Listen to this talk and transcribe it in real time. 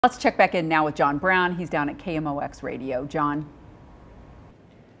Let's check back in now with John Brown. He's down at KMOX Radio. John.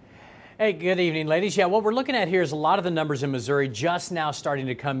 Hey, good evening, ladies. Yeah, what we're looking at here is a lot of the numbers in Missouri just now starting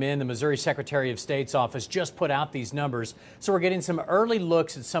to come in. The Missouri Secretary of State's office just put out these numbers. So we're getting some early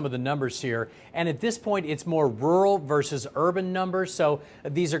looks at some of the numbers here. And at this point, it's more rural versus urban numbers. So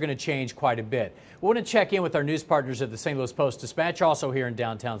these are going to change quite a bit. We want to check in with our news partners at the St. Louis Post-Dispatch, also here in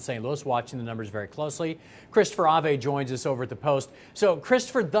downtown St. Louis, watching the numbers very closely. Christopher Ave joins us over at the Post. So,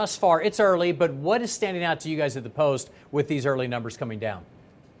 Christopher, thus far, it's early, but what is standing out to you guys at the Post with these early numbers coming down?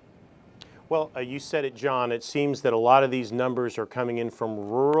 Well, you said it, John. It seems that a lot of these numbers are coming in from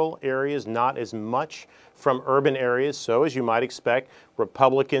rural areas, not as much from urban areas. So, as you might expect,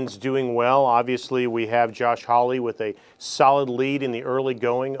 Republicans doing well. Obviously, we have Josh Hawley with a solid lead in the early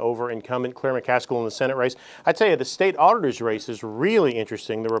going over incumbent Claire McCaskill in the Senate race. I tell you, the state auditor's race is really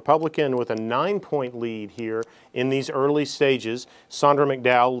interesting. The Republican with a 9-point lead here in these early stages. Sandra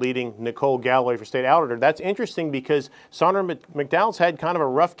McDowell leading Nicole Galloway for state auditor. That's interesting because Sandra McDowell's had kind of a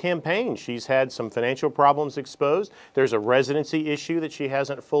rough campaign. She's had some financial problems exposed. There's a residency issue that she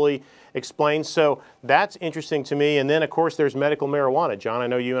hasn't fully explained. So that's interesting to me. And then, of course, there's medical marijuana. John, I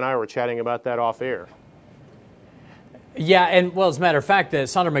know you and I were chatting about that off air. Yeah, and well, as a matter of fact,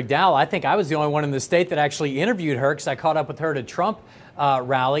 Sandra McDowell, I think I was the only one in the state that actually interviewed her because I caught up with her at a Trump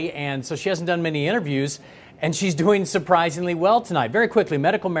rally, and so she hasn't done many interviews, and she's doing surprisingly well tonight. Very quickly,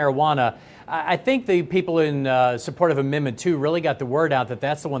 medical marijuana. I think the people in support of Amendment 2 really got the word out that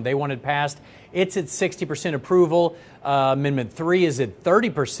that's the one they wanted passed. It's at 60% approval. Amendment 3 is at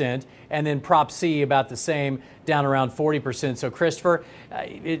 30%, and then Prop C about the same, down around 40%. So, Christopher,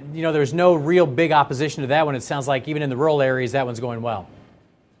 there's no real big opposition to that one. It sounds like even in the rural areas, that one's going well.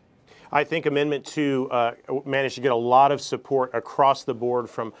 I think Amendment 2 managed to get a lot of support across the board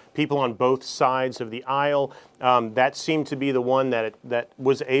from people on both sides of the aisle. That seemed to be the one that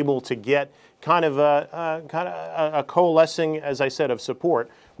was able to get kind of a coalescing, as I said, of support,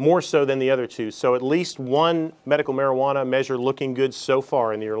 more so than the other two. So at least one medical marijuana measure looking good so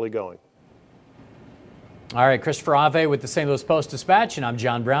far in the early going. All right, Christopher Ave with the St. Louis Post-Dispatch, and I'm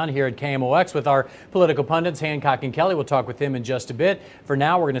John Brown here at KMOX with our political pundits, Hancock and Kelley. We'll talk with them in just a bit. For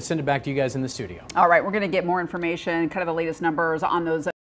now, we're going to send it back to you guys in the studio. All right, we're going to get more information, kind of the latest numbers on those